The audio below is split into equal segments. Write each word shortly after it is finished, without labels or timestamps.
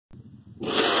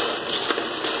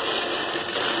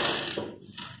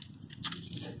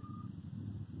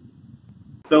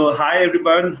So hi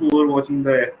everyone who are watching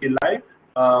the FK Live.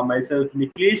 Myself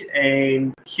Niklesh,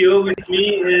 and here with me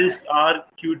is our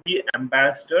QT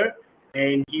ambassador,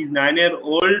 and he's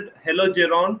 9-year-old. Hello,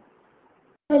 Jaron.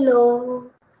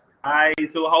 Hello. Hi.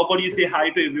 So how about you say hi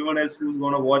to everyone else who's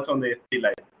gonna watch on the FK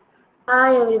Live?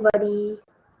 Hi everybody.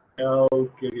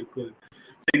 Okay, cool.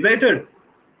 So excited?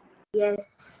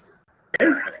 Yes.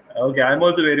 Yes. Okay, I'm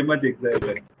also very much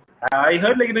excited. I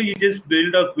heard you just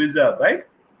build a quiz app, right?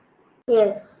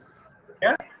 Yes.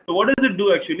 Yeah. So what does it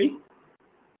do actually?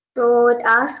 So it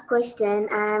asks question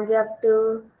and we have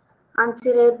to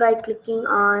answer it by clicking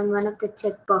on one of the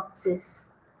check boxes.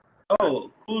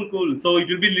 Oh, cool. So it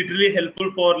will be literally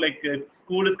helpful for if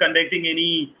school is conducting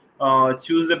any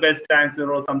choose the best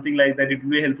answer or something like that. It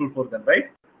will be helpful for them,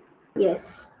 right?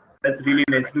 Yes. That's really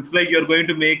nice. Looks like you're going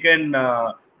to make an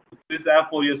quiz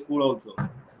app for your school also.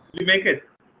 Will you make it?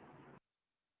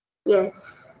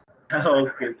 Yes.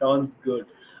 Okay, sounds good.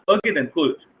 Okay then,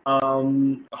 cool.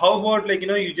 How about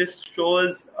you just show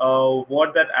us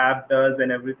what that app does and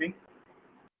everything,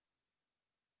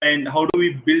 and how do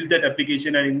we build that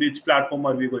application, and in which platform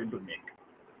are we going to make?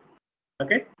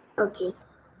 Okay. Okay.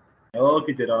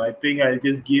 Okay, Jera. I think I'll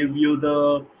just give you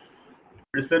the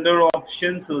presenter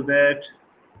option so that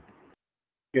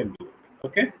you can do it.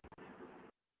 Okay.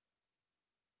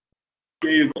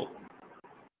 Here you go.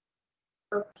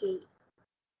 Okay.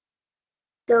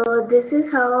 So this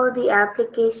is how the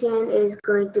application is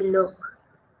going to look.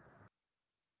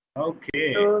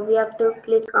 Okay. So we have to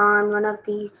click on one of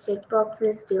these check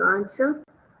boxes to answer.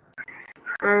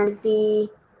 And if we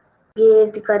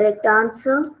give the correct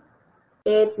answer,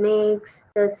 it makes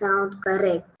the sound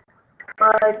correct.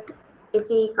 But if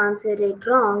we answer it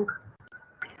wrong,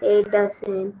 it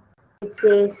doesn't. It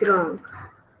says wrong.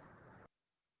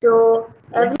 So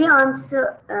every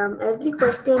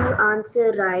question you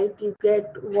answer right, you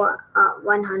get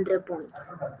 100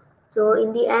 points. So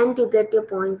in the end, you get your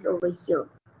points over here.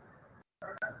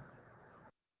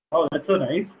 Oh, that's so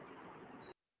nice.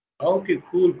 Okay,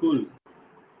 cool.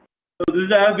 So this is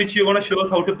the app which you want to show us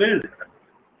how to build.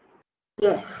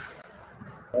 Yes.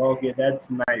 Okay, that's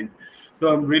nice.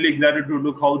 So I'm really excited to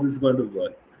look how this is going to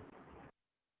work.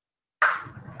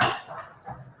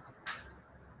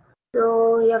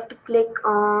 So you have to click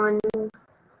on.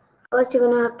 First, you're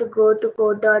gonna have to go to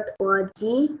code.org.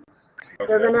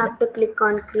 You're gonna have to click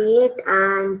on Create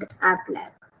and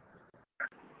Applab.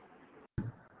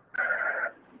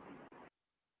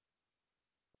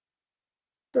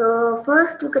 So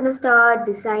first, we're gonna start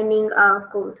designing our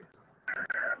code.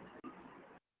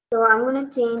 So I'm gonna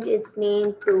change its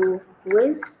name to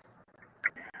Quiz,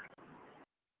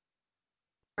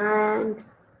 and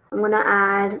I'm gonna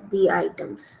add the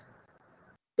items.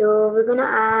 So we're gonna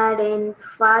add in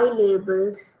 5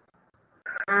 labels,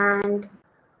 and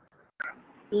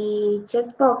the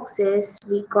checkboxes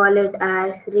we call it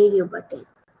as radio button.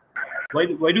 Why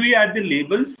do we add the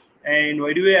labels and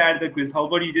why do we add the quiz? How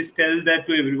about you just tell that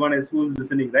to everyone else who's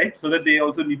listening, right? So that they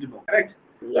also need to know, correct?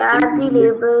 We add the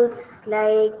labels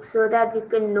so that we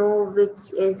can know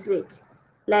which is which.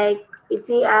 Like if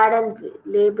we add a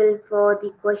label for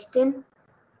the question,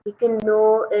 we can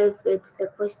know if it's the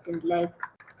question, like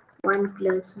 1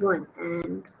 + 1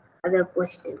 and other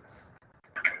questions.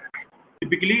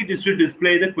 Typically, it is to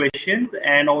display the questions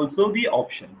and also the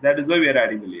options. That is why we are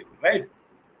adding the label, right?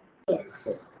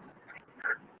 Yes.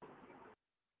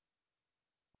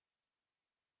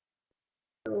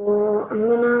 So I'm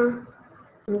gonna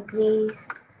increase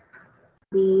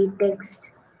the text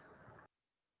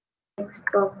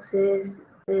boxes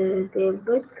their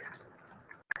width.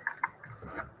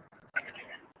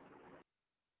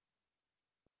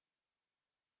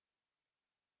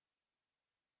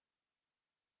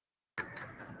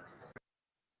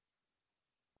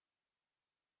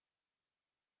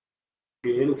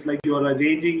 Okay, it looks like you are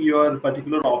arranging your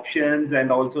particular options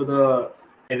and also the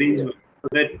arrangement so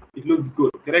that it looks good,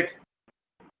 correct?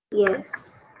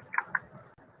 Yes.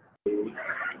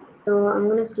 So I'm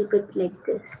gonna keep it like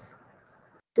this.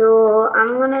 So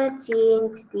I'm gonna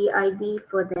change the ID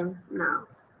for them now.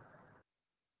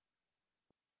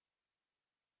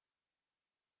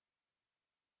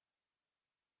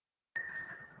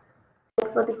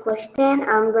 So for the question,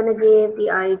 I'm gonna give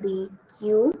the ID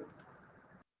Q.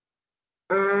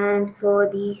 And for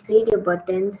these radio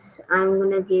buttons, I'm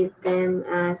gonna give them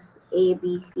as A,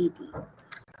 B, C, D.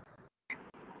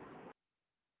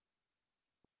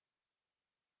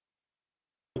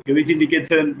 Okay, which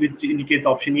indicates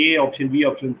option A, option B,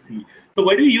 option C. So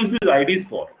why do you use these IDs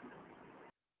for?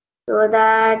 So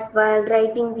that while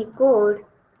writing the code,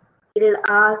 it'll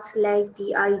ask like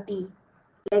the ID,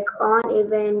 like on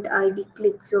event ID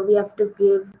click. So we have to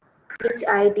give which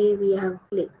ID we have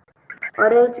clicked.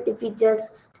 Or else if we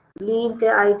just leave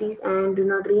the IDs and do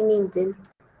not rename them,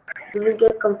 you will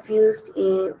get confused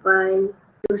while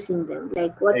using them.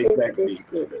 Like what is Exactly.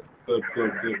 this label?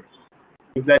 Good.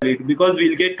 Exactly, because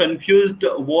we'll get confused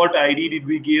what ID did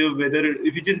we give, whether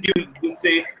if you just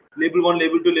say label 1,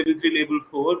 label 2, label 3, label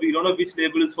 4, we don't know which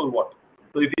label is for what.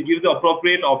 So if you give the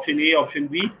appropriate option A, option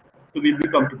B, so we'll be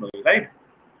comfortable, right?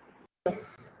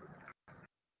 Yes.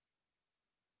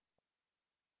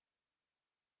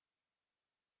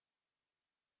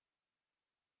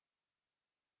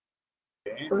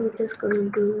 Okay. I'm just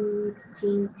going to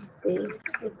change the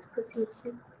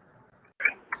exposition.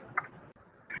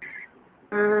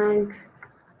 And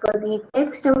for the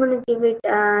text, I'm going to give it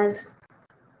as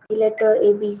the letter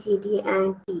A, B, C, D,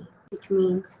 and T, which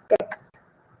means text.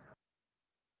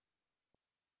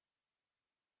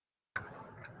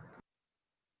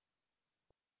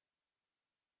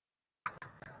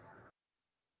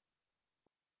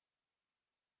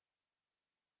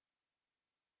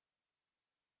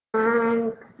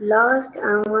 And lastly,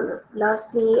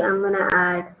 I'm gonna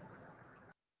add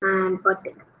and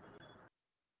button,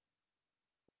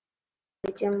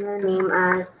 which I'm gonna name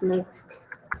as next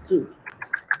Q,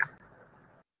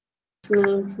 which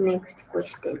means next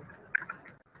question.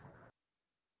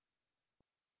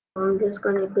 I'm just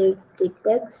gonna take the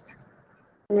text,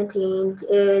 I'm gonna change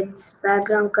its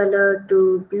background color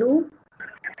to blue,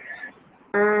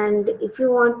 and if you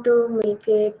want to make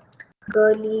it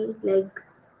curly like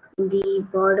the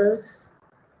borders,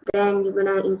 then you're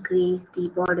gonna increase the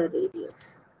border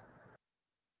radius.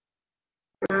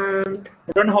 And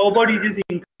How about you just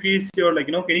increase your,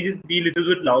 can you just be a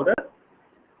little bit louder?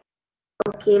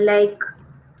 okay, like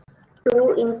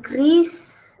to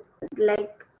increase,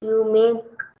 like you make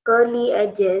curly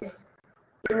edges,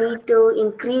 you need to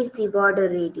increase the border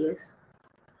radius.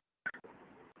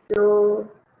 So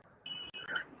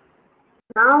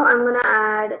now I'm gonna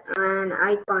add an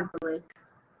icon to it.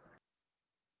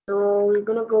 So we're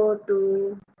gonna go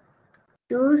to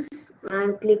choose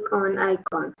and click on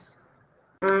icons,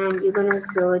 and you're gonna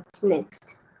search next.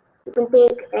 You can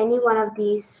take any one of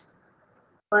these,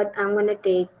 but I'm gonna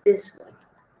take this one.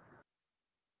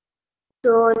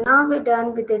 So now we're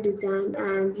done with the design,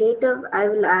 and later I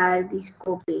will add the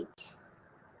scope page.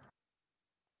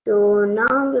 So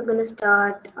now we're going to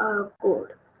start our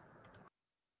code.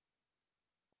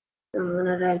 So I'm going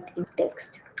to write in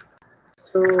text.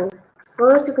 So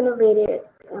first we're going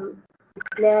to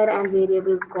declare a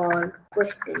variable called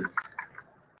questions.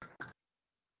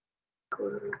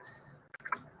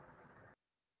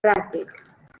 Bracket.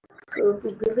 So if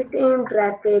we give it in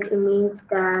bracket, it means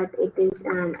that it is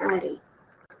an array.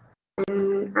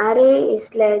 An array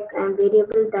is like a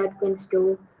variable that can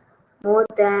store more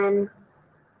than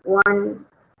one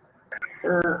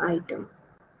item.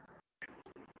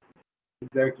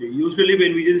 Exactly. Usually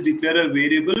when we just declare a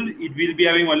variable, it will be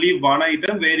having only one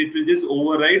item where it will just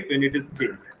override when it is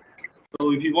changed.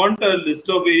 So if you want a list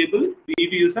of variable, we need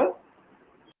to use a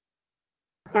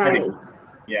Array.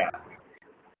 Yeah.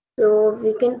 So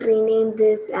we can rename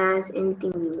this as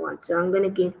anything we want. So I'm going to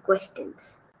give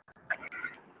questions.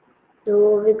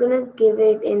 So we're going to give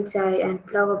it inside and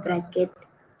flower bracket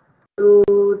to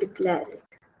declare it.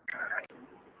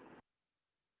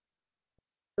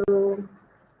 So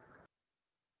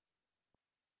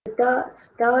the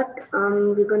start,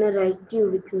 we're going to write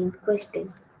Q, which means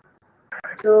question.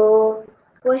 So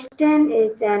question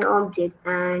is an object,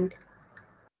 and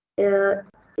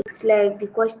it's like the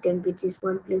question, which is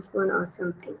 1 plus 1 or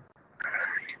something.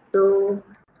 So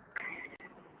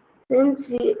since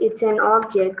it's an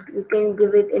object, we can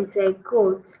give it inside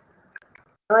quotes,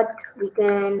 but we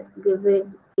can give it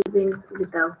even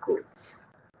without quotes.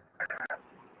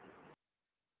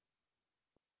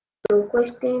 So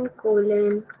question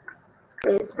colon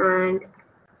is, and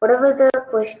whatever the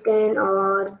question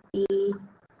or the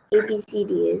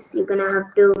ABCD is, you're gonna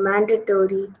have to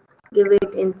mandatory give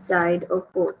it inside a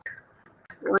quote.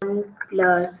 1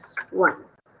 plus 1.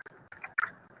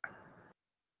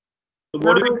 So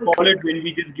what do we call it when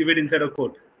we just give it inside a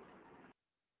quote?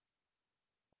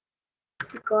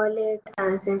 We call it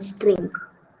as a string.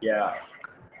 Yeah.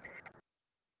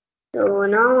 So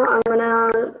now I'm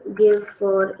gonna give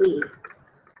for A.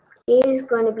 A is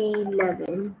going to be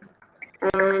 11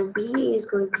 and B is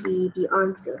going to be the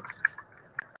answer,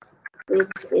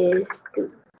 which is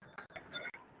 2.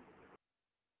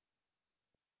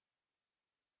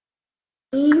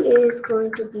 B is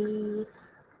going to be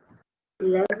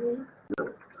 11, no,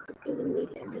 not giving me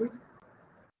 11,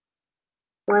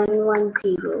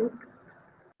 110,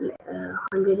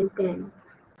 110.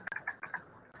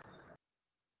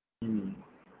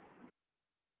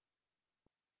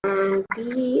 And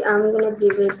B, I'm gonna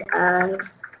give it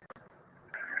as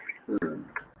I'm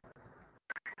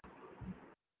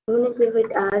gonna give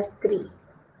it as 3.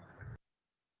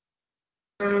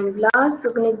 And last,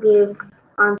 we're gonna give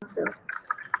answer,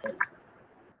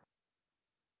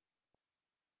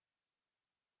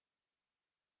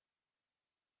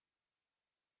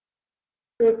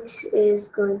 which is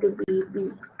going to be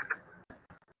B.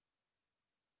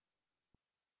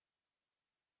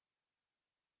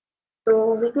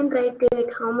 So we can write it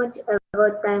how much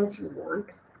ever times you want,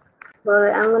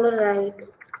 but I'm gonna write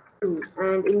 2,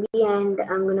 and in the end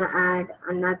I'm gonna add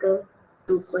another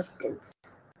 2 questions.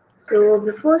 So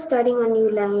before starting a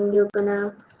new line, you're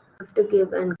gonna have to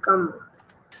give an comma.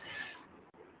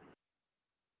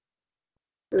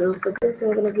 So for this,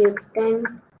 I'm gonna give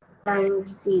 10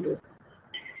 times 0.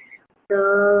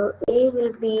 The A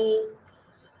will be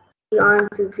the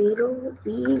answer 0,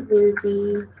 B will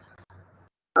be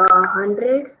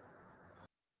 100,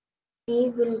 C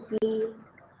will be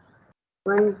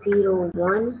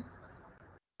 101,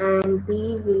 and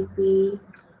B will be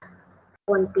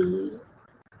 20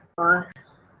 or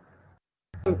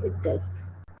 10 itself.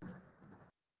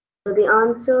 So the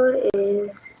answer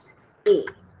is A.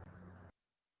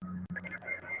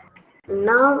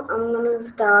 Now I'm gonna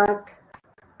start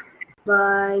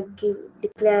by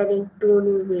declaring 2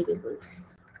 new variables.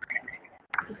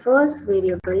 The first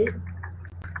variable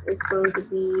is going to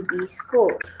be the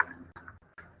score,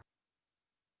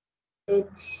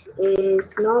 which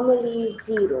is normally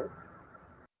 0.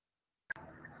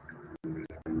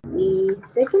 The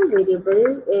second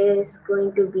variable is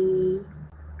going to be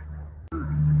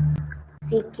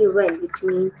CQN, which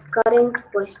means current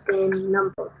question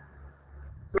number.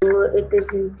 So it is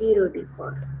in 0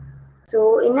 default.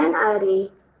 So in an array,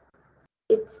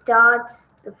 it starts,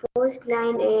 the first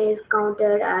line is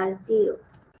counted as 0.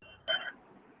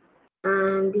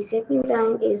 And the second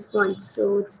line is 1.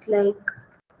 So it's like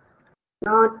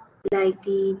not like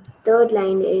the third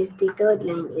line is the third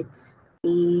line, it's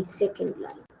the second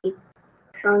line. It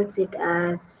counts it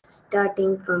as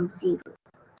starting from 0.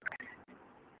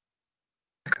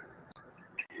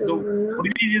 So what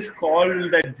did you just call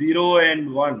that 0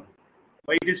 and 1?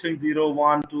 Why it is showing 0,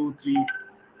 1, 2, 3?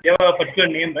 You have a particular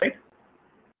name, right?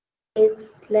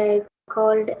 It's like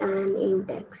called an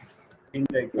index.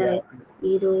 Index, like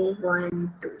yeah. 0,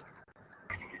 1, 2.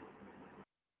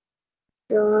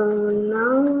 So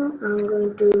now I'm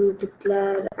going to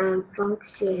declare a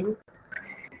function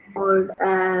called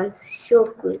as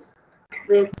showQuiz,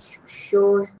 which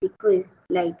shows the quiz,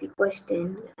 like the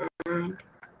question and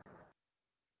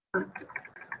answer.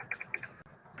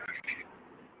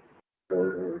 So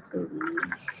it's going to be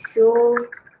show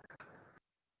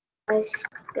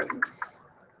questions.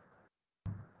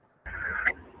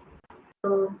 So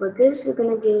for this, we're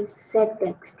going to give set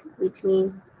text, which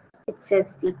means it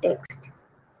sets the text.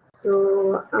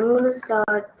 So I'm going to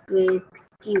start with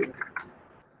Q,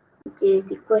 which is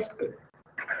the question.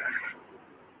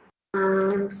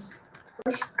 As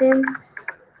questions,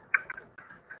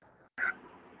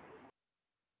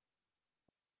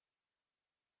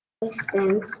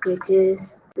 which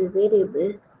is the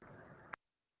variable,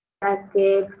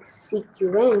 bracket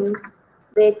CQN,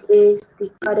 which is the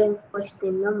current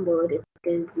question number, if it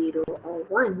is 0 or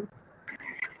 1,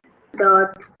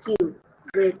 dot Q,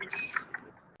 which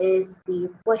is the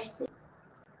question.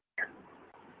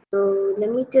 So let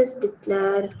me just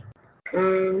declare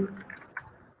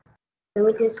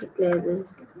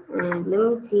this and let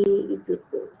me see if it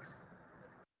works.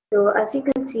 So as you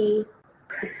can see,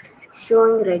 it's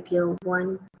showing right here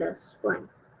 1 plus 1.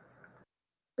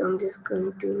 So I'm just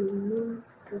going to move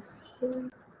this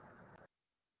here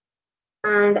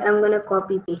and I'm going to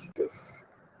copy paste this.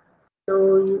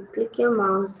 So you click your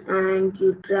mouse and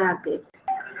you drag it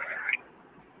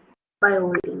by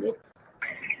holding it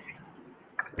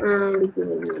and you give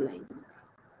a new line.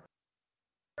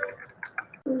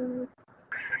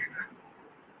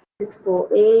 This is for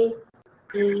A,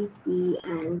 B, C,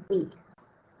 and B.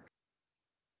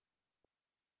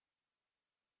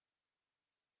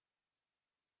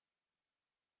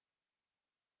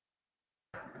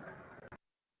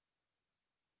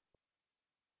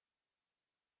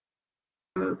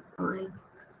 And point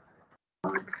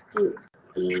dot Q,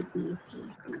 A, B, C,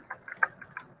 D.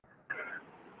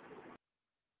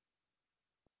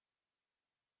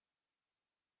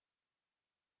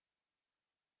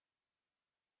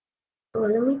 So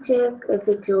let me check if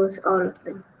it shows all of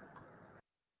them.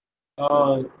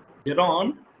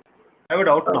 Jaron, I have a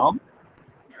doubt now.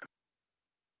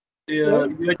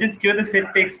 Yes. You just give the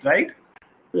set text, right?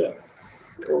 Yes.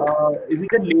 O. Is it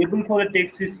the label for the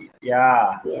text is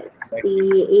yeah. Yes, Exactly.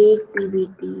 the 8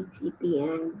 PBT, CP,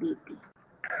 and BP.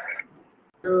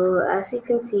 So as you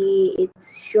can see,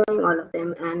 it's showing all of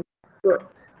them and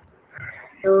works.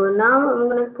 So now I'm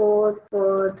gonna code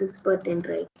for this button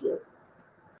right here.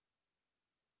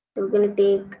 So we're gonna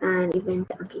take an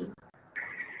event again.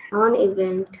 On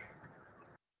event,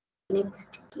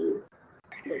 next queue.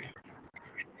 Click.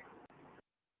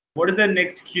 What is the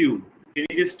next queue? Can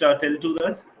you just tell to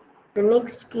us? The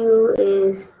next queue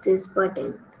is this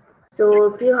button.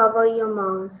 So if you hover your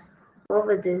mouse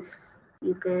over this,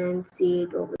 you can see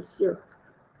it over here.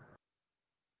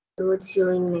 So it's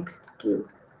showing next queue.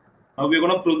 Now we're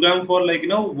gonna program for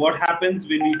what happens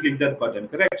when we click that button,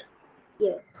 correct?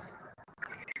 Yes.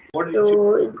 What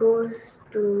So it goes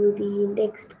to the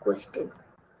next question.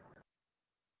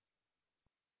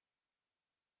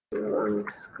 So I'm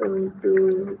just going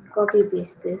to copy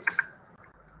paste this.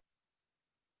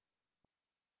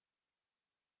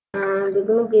 And we're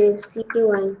going to give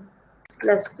CQ1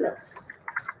 plus plus,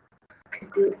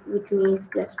 which means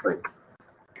plus 1.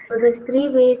 So there's 3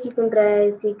 ways you can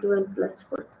write CQ1 plus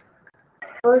 1.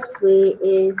 First way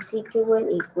is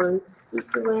CQ1 equals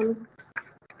CQ1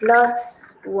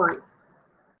 plus 1.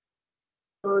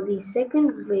 So the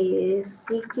second way is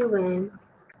CQ1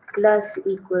 plus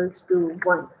equals to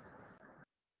 1.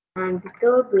 And the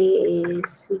third way is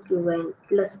CQ1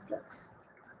 plus plus.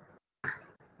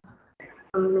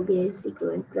 I'm going to give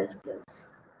CQ1 plus plus.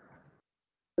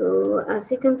 So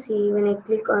as you can see, when I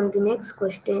click on the next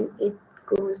question, it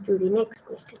goes to the next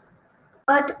question.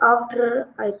 But after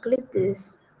I click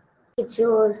this, it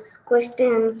shows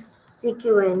questions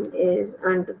CQN is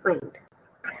undefined.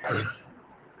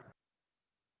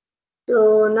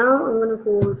 So now I'm going to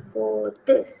code for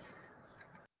this.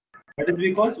 That is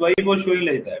because why it was showing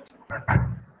like that?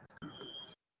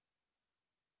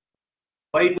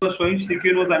 Why it was showing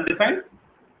secure was undefined?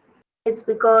 It's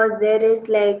because there is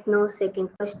like no second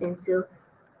question. So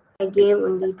I gave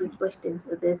only 2 questions.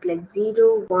 So there's like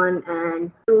 0, 1,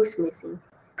 and 2 is missing.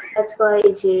 That's why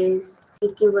it is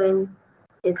CQN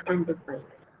is undefined.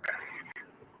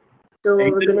 So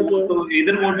we're gonna give. So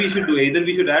either what we should do, either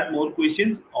we should add more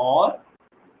questions or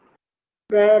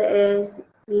There is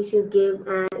we should give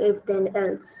an if then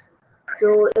else.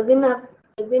 So even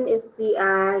if we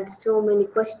add so many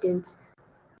questions,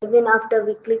 even after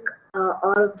we click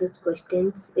all of those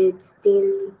questions, it's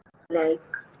still like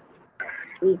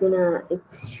it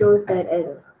shows that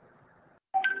error.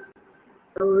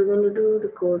 So we're gonna do the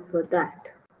code for that.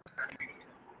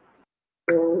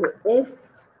 So if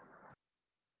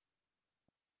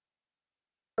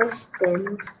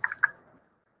questions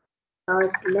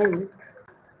dot length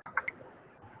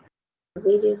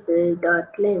variable dot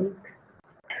length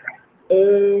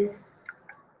is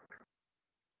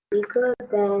bigger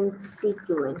than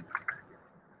CQN,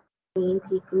 means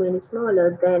CQN is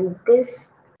smaller, then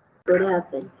this would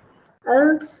happen.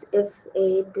 Else, if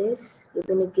it is, we're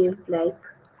gonna give like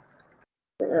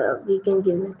we can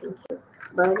give nothing here,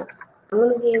 but I'm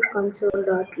gonna give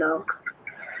console.log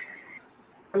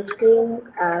and string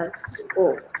as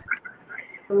O.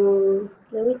 So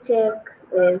let me check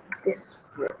if this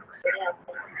works.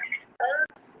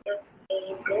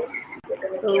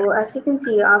 So as you can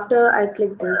see, after I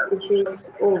click this, it says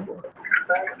over.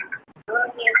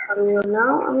 So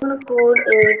now I'm going to code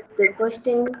if the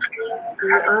question,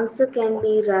 the answer can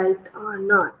be right or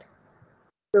not.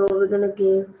 So we're going to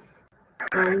give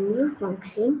a new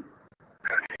function.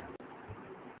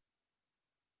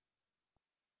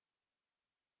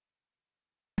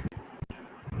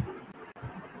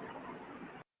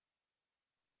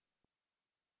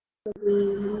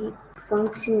 We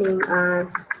function name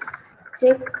as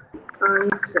check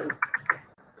answer.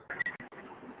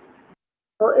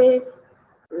 Or if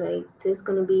like there's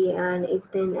going to be an if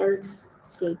then else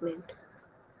statement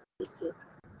here.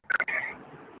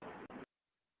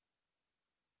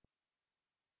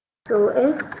 So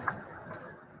if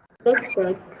get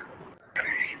check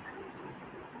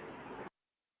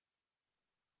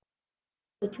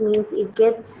which means it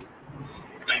gets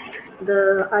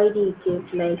the ID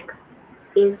give, like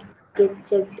if get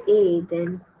checked A,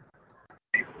 then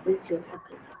this should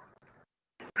happen.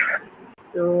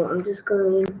 So I'm just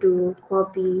going to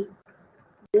copy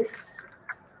this.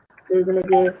 So we're gonna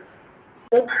give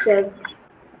get checked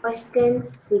question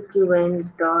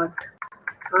CQN dot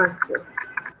answer.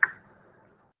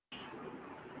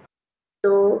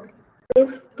 So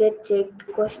if get checked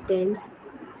question,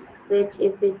 which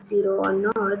if it's 0 or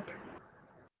not,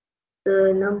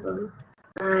 the number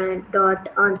and dot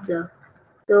answer.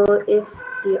 So if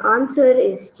the answer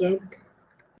is checked,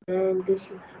 then this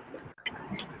should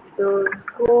happen. So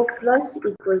score plus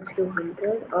equals to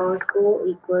 100 or score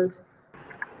equals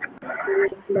score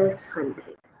plus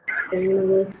 100.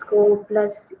 Then score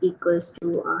plus equals to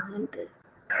 100.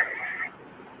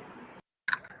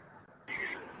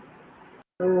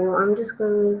 So I'm just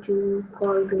going to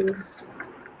call this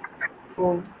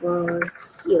over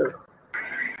here.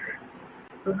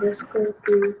 I'm just going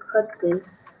to cut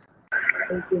this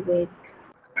and give it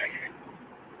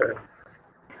here.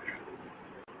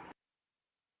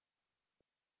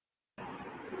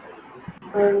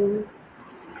 And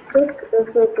check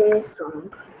if it is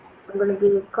wrong. I'm going to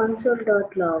give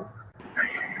console.log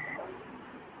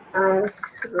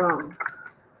as wrong.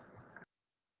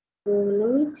 So let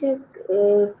me check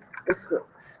if this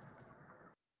works.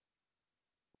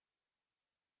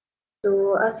 So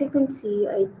as you can see,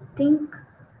 I think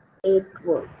it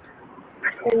worked.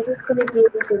 I'm just going to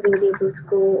give the variable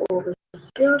score over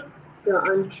here if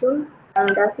you're unsure.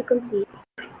 And as you can see,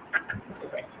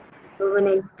 so when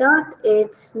I start,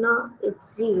 it's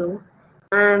 0.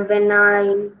 And when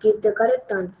I give the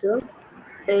correct answer,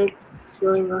 it's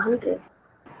showing 100.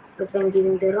 If I'm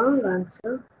giving the wrong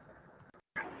answer,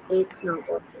 it's not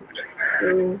working.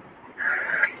 So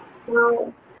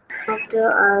now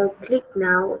after I click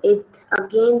now, it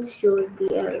again shows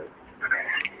the error.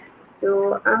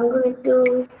 So I'm going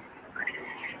to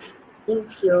give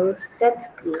here set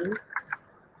screen,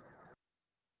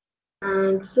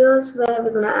 and here's where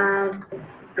we're going to add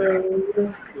the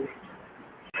new screen.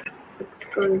 It's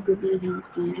going to be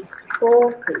the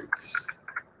score page.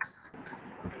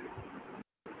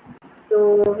 So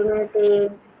we're going to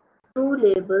take two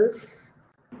labels,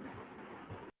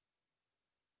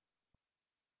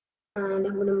 and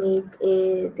I'm going to make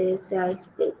the size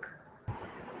big.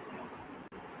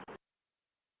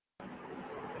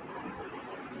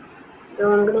 So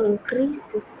I'm going to increase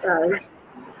the size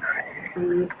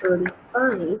to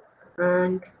 35,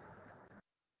 and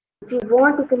if you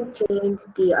want, you can change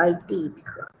the ID,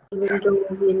 even though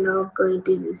we're not going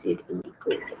to use it in the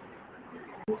code.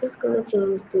 I'm just going to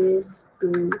change this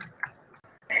to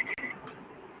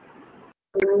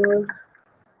 4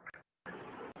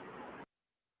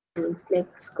 and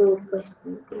select score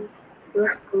question. Your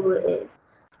score is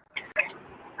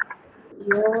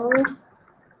your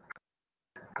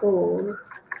score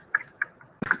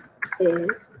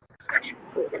is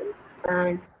 4,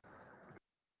 and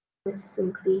let's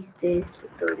increase this to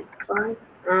 35,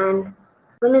 and I'm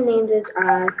going to name this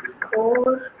as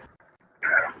score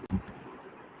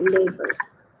label.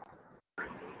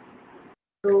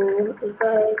 So if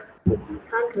I put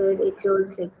 100, it shows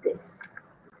like this.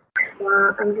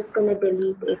 I'm just going to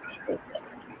delete its text.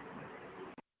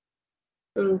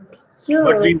 And here,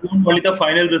 but we want only the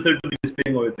final result to be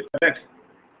displaying over there, correct?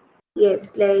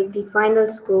 yes, like the final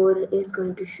score is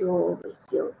going to show over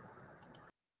here.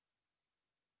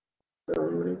 So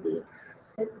I'm going to give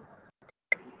set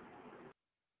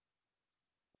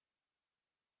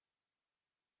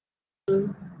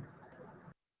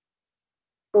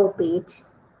score page,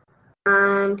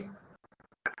 and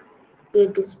the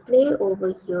display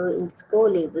over here in score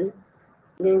label.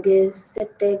 Then give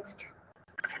set text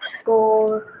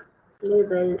score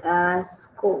label as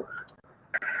score.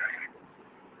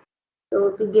 So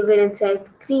if you give it inside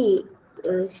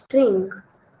string,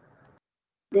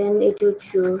 then it would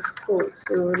show score.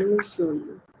 So let me show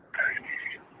you.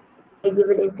 I give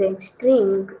it inside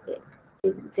string,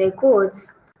 if inside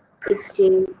quotes, it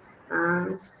changes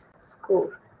as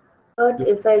score. But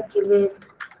if I give it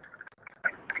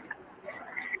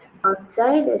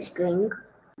outside a string,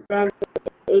 then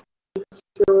it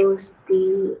shows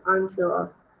the answer of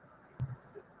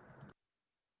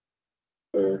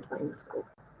the final score.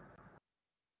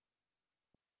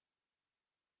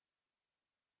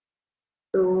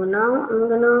 So now I'm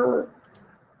gonna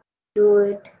do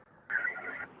it.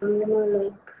 I'm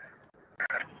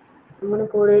gonna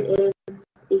code it if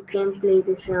it can play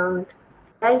the sound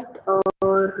right or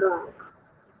wrong.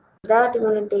 That I'm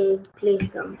gonna take play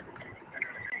sound.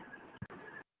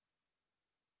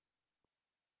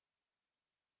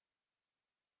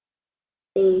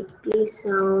 Take play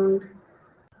sound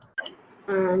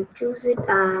and choose it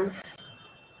as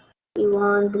you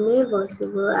want the male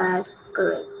voiceover as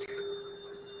correct.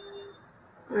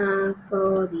 And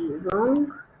for the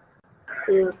wrong,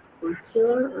 you go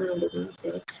here and you can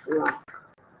set wrong.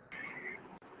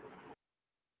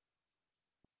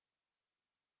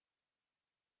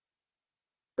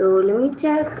 So let me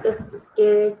check if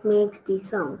it makes the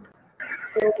sound.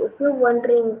 So if you're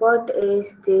wondering what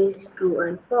is this true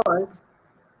and false,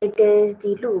 it is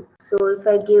the loop. So if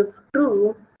I give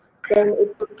true, then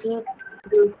it will keep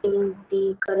doing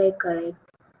the correct,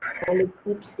 and it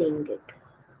keeps saying it.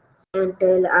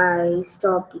 until I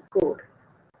stop the code.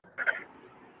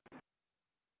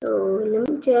 So let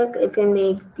me check if it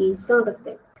makes the sound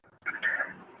effect.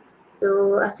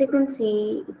 So as you can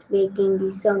see, it's making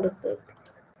the sound effect.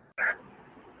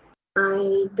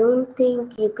 I don't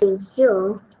think you can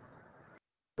hear,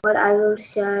 but I will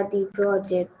share the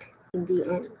project in the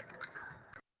end.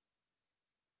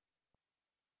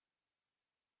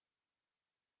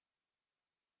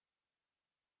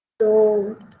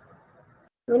 So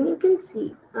as you can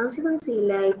see,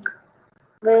 like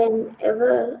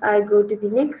whenever I go to the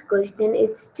next question,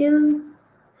 it still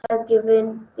has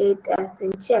given it as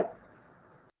in check.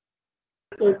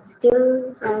 It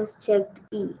still has checked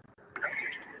B.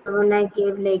 When I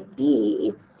gave like D,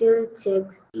 it still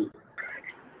checks D.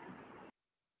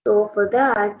 So for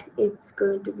that, it's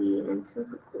going to be an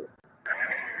simple code.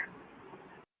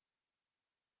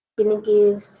 Gonna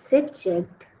give set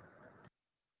checked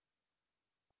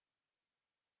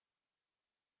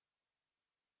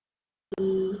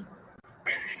the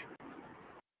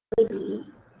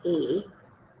A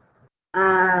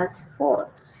as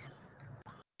false.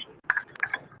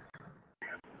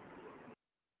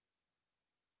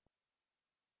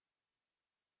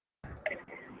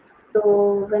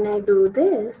 So when I do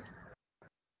this,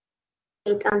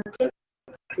 it unchecks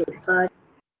it, but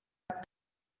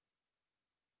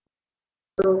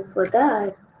so for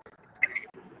that,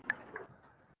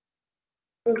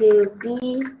 I give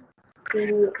B,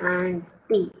 C, and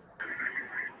D.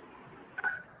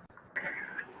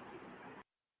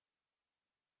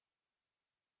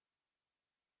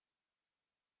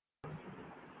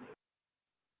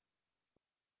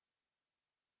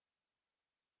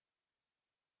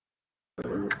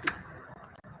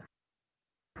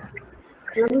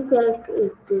 Let me check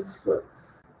if this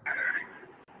works.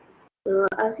 So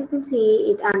as you can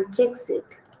see, it unchecks it.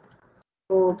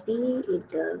 For B,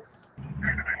 it does.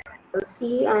 For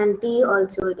C and D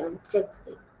also, it unchecks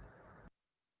it.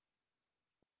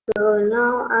 So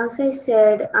now, as I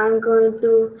said, I'm going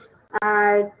to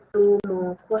add 2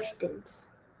 more questions.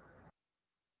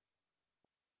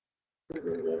 I'm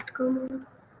going to come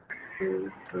and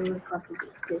I'm going to copy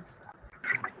this.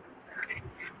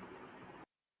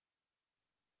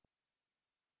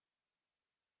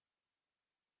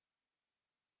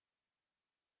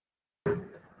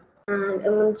 And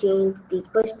I'm going to change the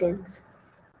questions.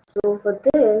 So for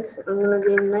this, I'm going to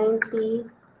give 90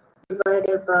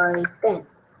 divided by 10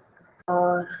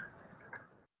 or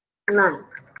 9.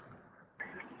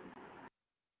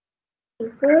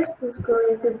 The first is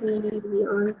going to be the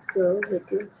answer,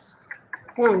 which is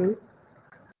 10.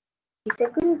 The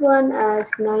second one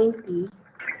as 90.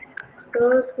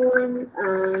 Third one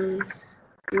as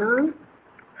 9.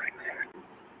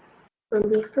 And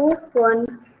the fourth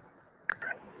one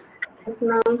is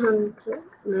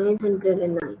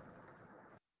 909.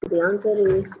 The answer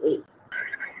is 8.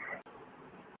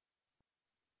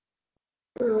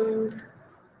 And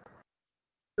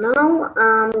now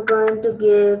I'm going to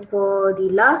give for the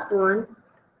last one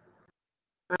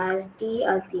as D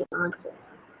as the answer.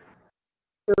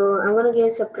 So I'm going to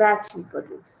give subtraction for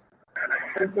this.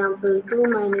 For example, 2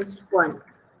 minus 1.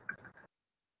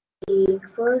 The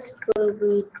first will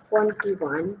be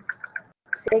 21.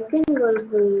 Second will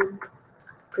be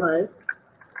 12.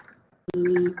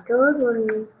 The third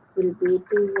one will be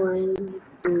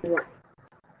 2121.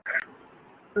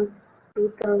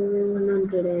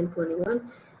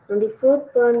 2121. And the fourth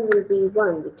one will be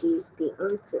 1, which is the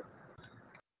answer.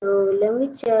 So let me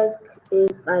check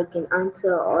if I can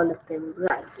answer all of them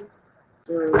right.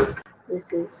 So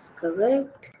this is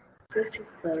correct. This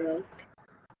is correct.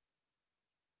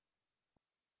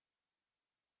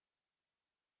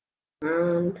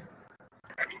 And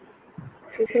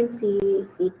you can see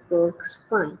it works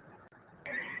fine.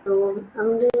 So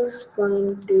I'm just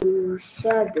going to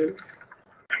share this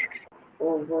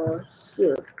over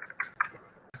here.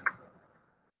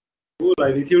 Cool, I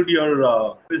received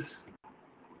your quiz.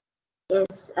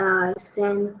 Yes, I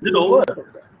sent. Is it over?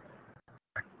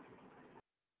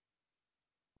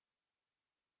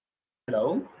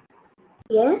 Hello?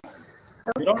 Yes.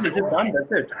 Jaron, is it done?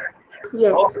 That's it?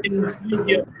 Yes. Oh, can you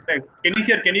hear?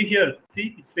 Can you hear?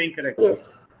 See, it's saying correct.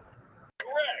 Yes.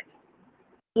 Correct.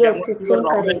 Yes, it's saying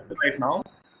correct. Right now.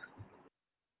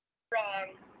 Wrong.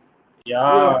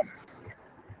 Yeah. Yes.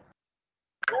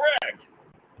 Correct.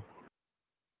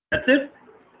 That's it?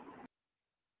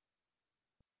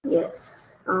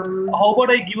 Yes. How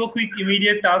about I give a quick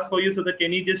immediate task for you so that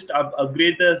can you just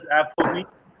upgrade this app for me?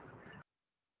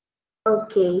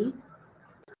 Okay.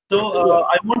 So Yes.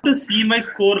 I want to see my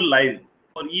score live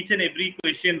for each and every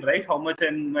question, right? How much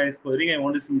am I scoring? I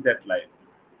want to see that live.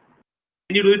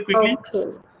 Can you do it quickly?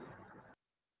 Okay.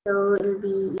 So it'll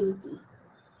be easy.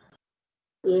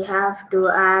 We have to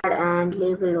add and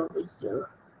label over here.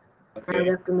 Okay. And we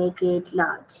have to make it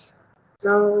large. So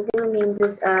we're going to name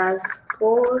this as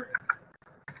core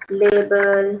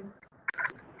label.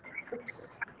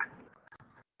 Oops.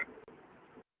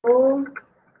 Core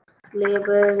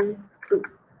label 2.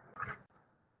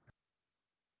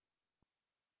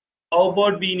 How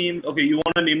about we name? Okay, you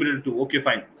want to name it too. Okay,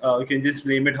 fine. You can just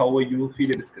name it however you feel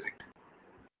it is correct.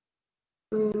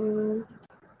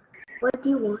 What do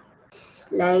you want?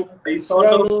 Like, I should thought I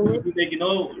of name it? maybe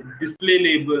like display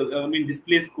label. I mean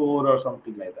display score or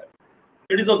something like that.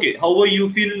 It is okay. However you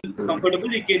feel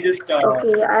comfortable, you can just.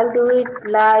 Okay, I'll do it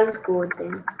live score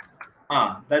then.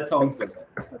 That sounds better.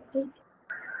 Okay.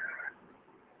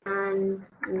 And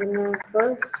I'm gonna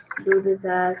first do this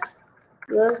as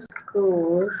your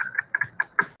score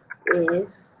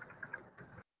is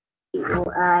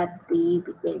 0 at the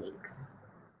beginning.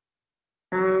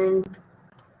 And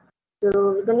so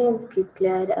we're gonna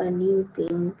declare a new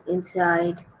thing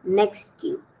inside next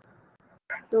queue.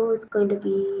 So it's going to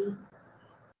be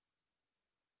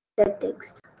set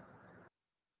text.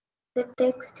 Set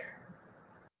text.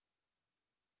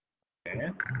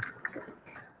 Okay.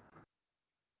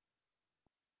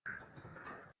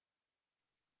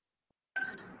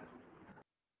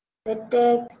 Set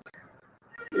text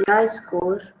live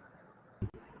score.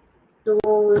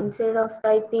 So instead of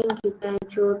typing, you can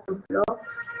show two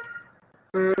blocks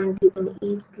and you can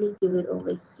easily give it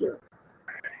over here.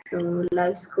 So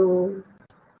live score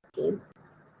game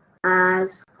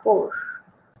as score.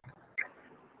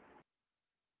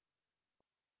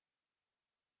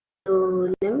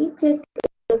 So let me check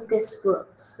if this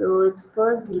works. So it's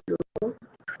first 0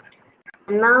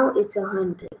 and now it's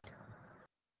 100.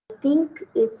 I think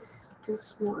it's too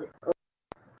small.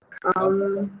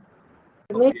 To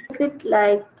make it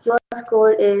like your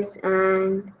score is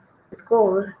and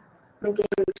score, make it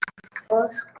your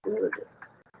score.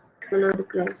 Gonna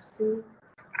replace to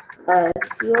as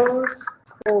your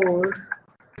score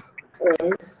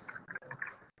is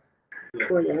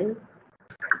colon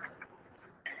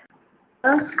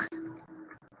plus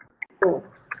 4.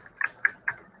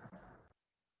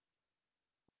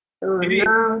 So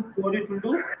now, what it will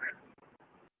do?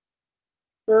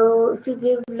 so if you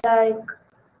give like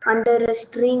under a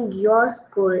string your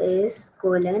score is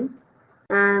colon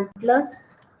and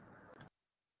plus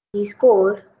the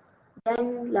score,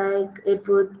 then like it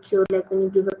would show like when you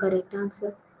give a correct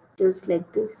answer, just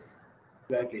like this.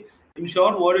 Exactly. In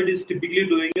short, what it is typically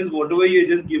doing is whatever you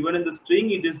just given in the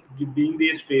string, it is being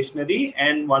there stationary,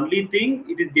 and only thing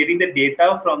it is getting the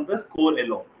data from the score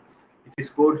alone. If you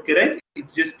scored correct,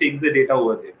 it just takes the data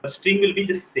over there. The string will be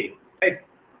just same, right?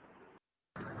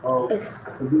 Yes.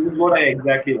 So this is what I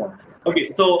exactly want.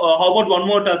 Okay, so how about one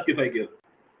more task if I give?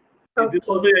 Okay. This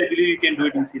also I believe you can do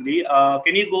it easily.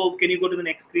 Can you go to the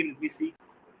next screen? Let me see.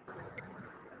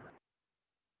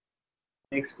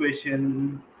 Next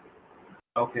question.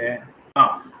 Okay.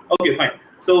 Okay, fine.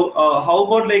 So how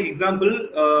about like example,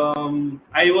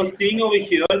 I was seeing over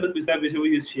here the quiz app which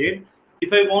you shared.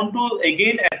 If I want to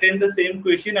again attend the same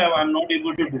question, I'm not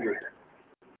able to do it.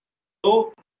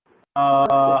 So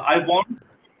I want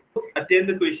to attend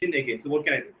the question again. So what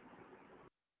can I do?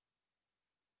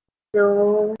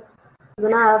 So I'm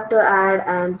gonna have to add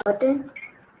an button.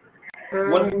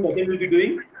 What this And button will be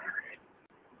doing?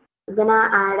 I'm gonna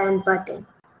add an button.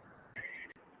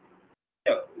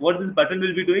 Yeah, what this button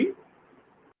will be doing?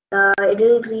 It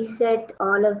will reset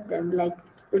all of them. Like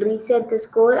it'll reset the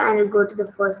score and it'll go to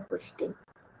the first question.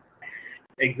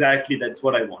 Exactly, that's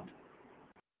what I want.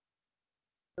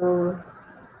 So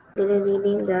I'm gonna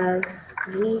rename this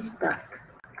restart.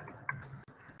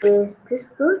 Is this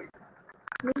good?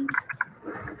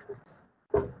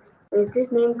 Is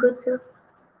this name good, sir?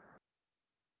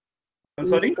 I'm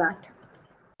sorry? Restart.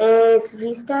 Is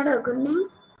restart a good name?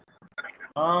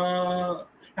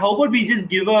 How about we just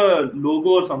give a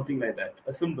logo or something like that,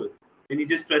 a symbol. When you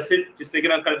just press it, just like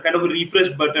a kind of a refresh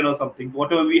button or something,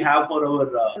 whatever we have for our.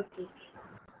 Okay.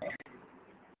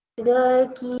 Should I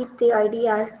keep the ID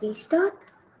as restart?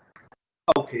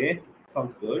 Okay,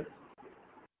 sounds good.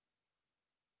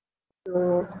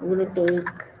 So I'm gonna take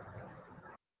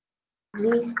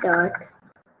restart.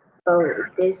 Oh,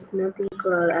 there's nothing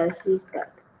called as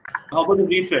restart. How about the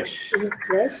refresh?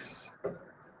 Refresh.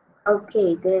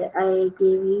 Okay, there I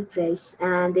gave refresh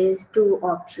and there's two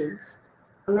options.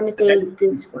 I'm gonna take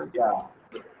this one. Yeah.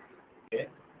 Okay.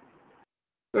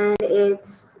 And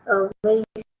it's a very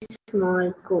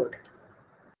small code.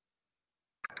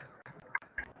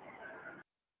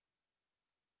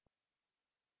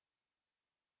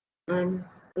 And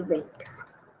event.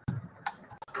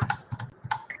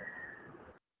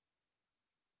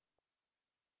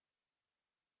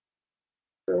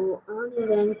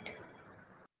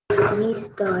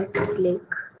 restart click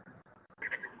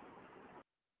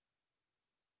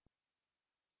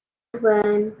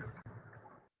when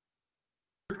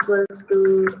equals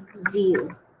to 0.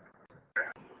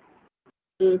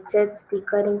 It sets the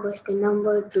current question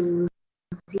number to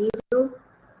 0.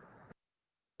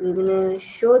 We're gonna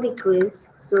show the quiz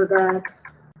so that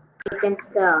it can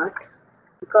start,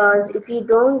 because if you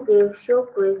don't give show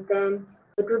quiz, then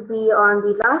it would be on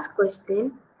the last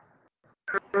question,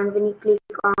 and when you click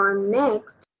on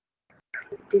next,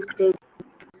 it displays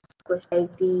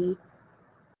like the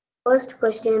first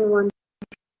question won't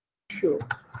show.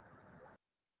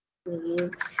 We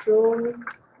give show.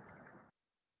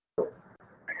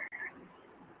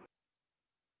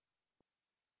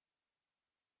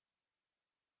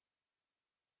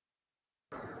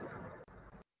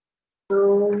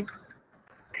 So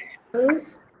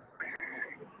quiz.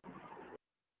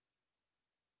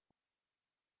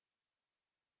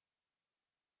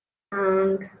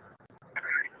 And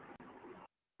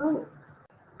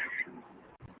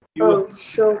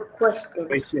show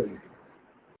questions.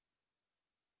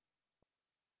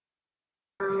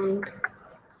 And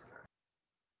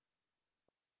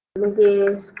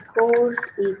the score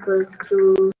equals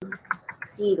to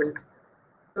 0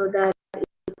 so that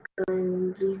it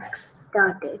can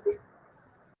restart it.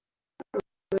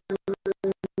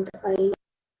 And I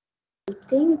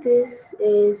think this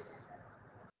is,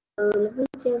 let me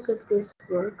check if this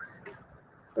works.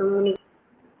 So I'm going to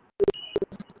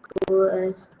go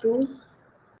as 2.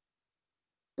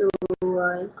 So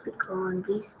I click on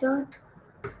restart.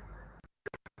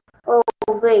 Oh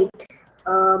wait,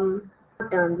 not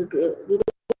done. We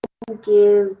didn't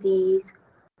give these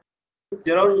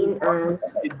screen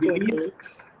as code.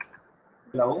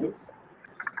 Hello?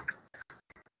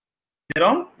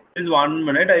 Jaron, just 1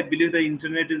 minute. I believe the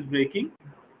internet is breaking.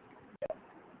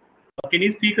 Can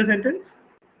you speak a sentence?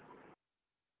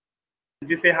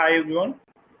 Just say hi, everyone.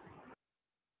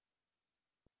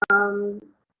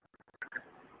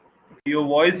 Your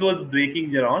voice was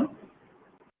breaking, Jaron.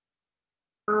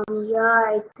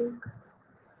 Yeah, I think.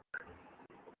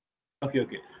 Okay.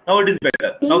 Now it is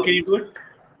better. Now can you do it?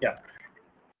 Yeah.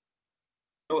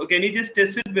 So can you just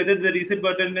test it whether the reset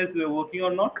button is working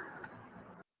or not?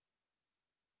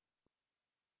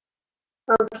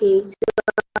 Okay, so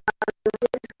I'm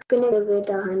just gonna give it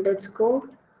 100 score,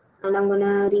 and I'm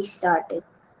gonna restart it.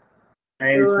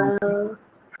 Nice. So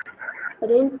I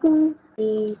don't think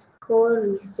the score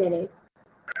reset it.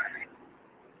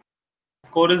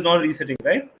 Score is not resetting,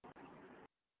 right?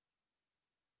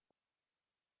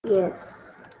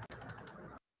 Yes.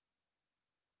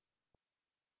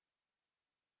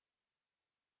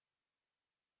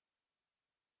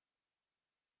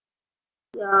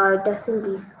 Yeah, it doesn't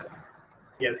reset.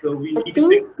 Yeah, so we I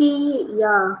think the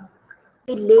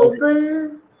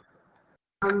label,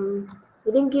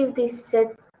 we didn't give the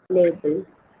set label.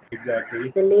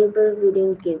 Exactly. The label we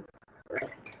didn't give, right?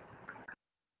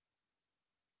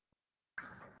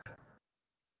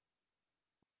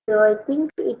 So I think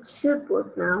it should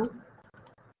work now.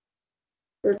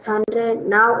 So it's 100,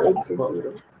 now it's a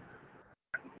 0.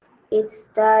 It's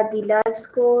that the live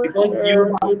score. Because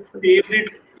you have saved it,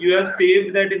 you have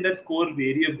saved that in the score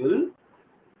variable.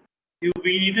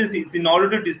 We need to, in order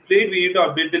to display it, we need to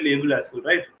update the label as well,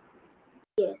 right?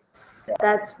 Yes,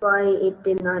 that's why it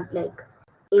did not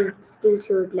it still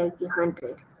showed like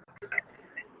 100.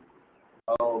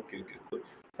 Oh, okay, cool.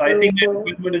 So I think the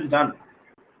equipment is done.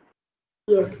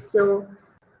 Yes, so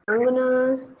I'm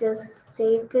gonna just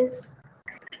save this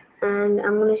and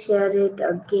I'm gonna share it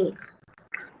again.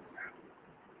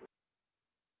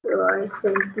 So I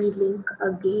sent the link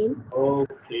again.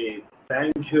 Okay,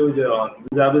 thank you, Jaron.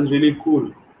 That was really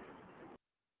cool.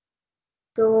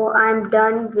 So I'm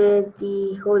done with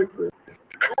the whole quiz.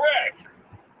 Correct.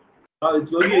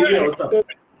 It's really awesome.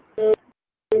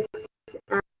 It's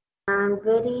a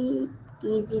very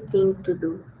easy thing to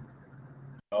do.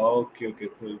 Okay,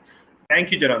 cool.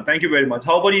 Thank you, Jaron. Thank you very much.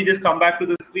 How about you just come back to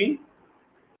the screen?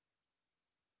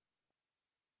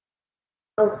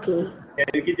 Okay. Yeah,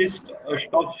 you can just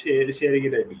stop sharing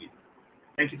it, I believe.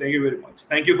 Thank you very much.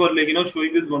 Thank you for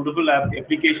showing this wonderful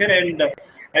application, and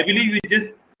I believe we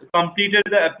just completed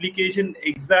the application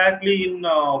exactly in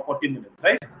 40 minutes,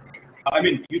 right? I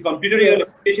mean, you completed your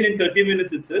application in 30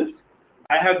 minutes itself.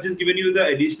 I have just given you the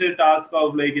additional task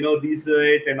of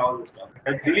research and all this stuff.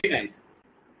 That's really nice.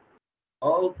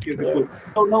 Okay, cool.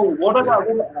 So now, what are the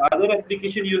other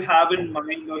application you have in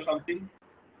mind or something?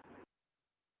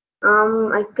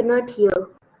 I cannot hear.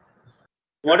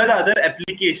 What are the other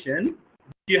application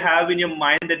you have in your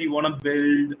mind that you want to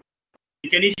build?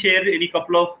 Can you share any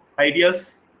couple of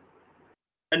ideas?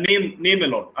 a name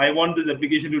alone. I want this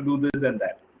application to do this and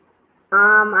that.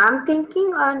 I'm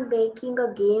thinking on making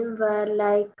a game where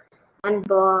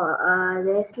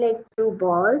there's like two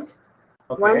balls.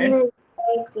 Okay. One is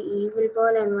like the evil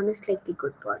ball and one is like the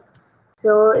good ball.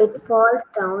 So it falls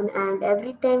down, and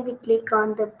every time we click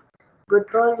on the good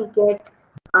ball, we get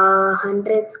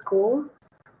 100 score.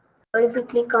 Or if we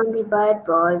click on the bad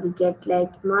ball, we get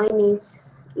like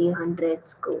minus 100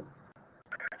 score.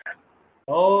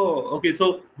 Oh, okay.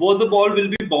 So both the ball will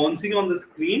be bouncing on the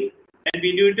screen, and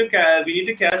we need to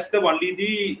catch the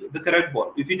correct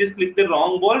ball. If you just click the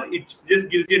wrong ball, it just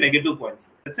gives you negative points.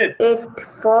 That's it. It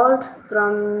falls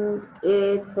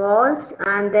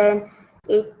and then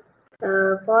it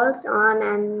falls on,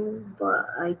 and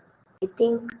I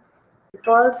think it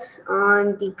falls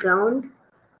on the ground,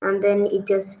 and then it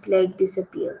just like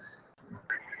disappears.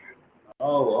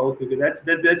 Oh, okay. That's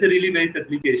a really nice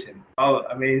application. Oh,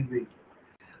 amazing.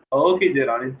 Okay,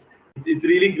 Jaron, it's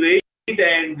really great,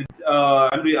 and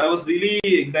I was really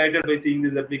excited by seeing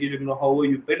this application. You know, how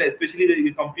you built, especially that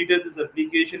you completed this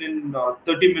application in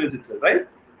 30 minutes itself, right?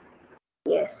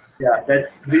 Yes. Yeah,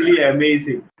 that's really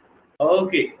amazing.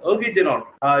 Okay, Jaron.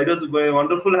 It was very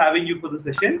wonderful having you for the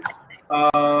session.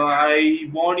 I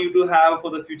want you to have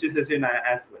for the future session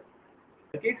as well.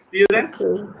 Okay, see you then.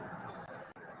 Okay.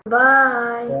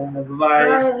 Bye. Bye.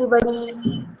 Bye,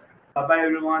 everybody. Bye,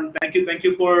 everyone. Thank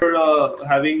you for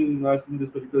having us in this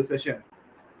particular session.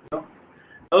 You know?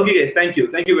 Okay, guys. Thank you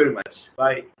very much.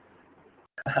 Bye.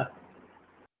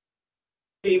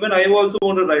 Even I also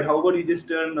want to write. How about you just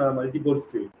turn multi-board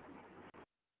screen?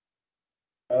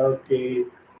 Okay,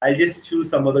 I'll just choose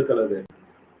some other color then.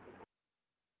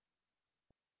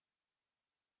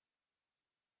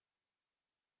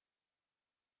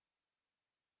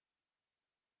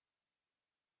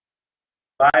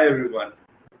 Bye, everyone.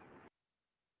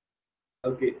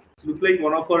 Okay, so looks like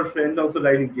one of our friends also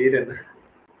writing Jaden.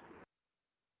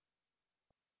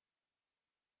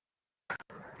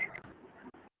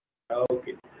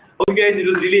 Okay, guys, it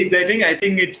was really exciting. I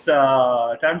think it's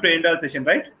time to end our session,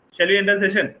 right? Shall we end our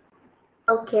session?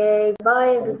 Okay,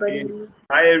 bye, everybody. Okay.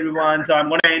 Bye, everyone. So I'm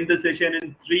going to end the session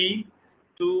in 3,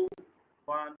 2,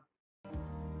 1.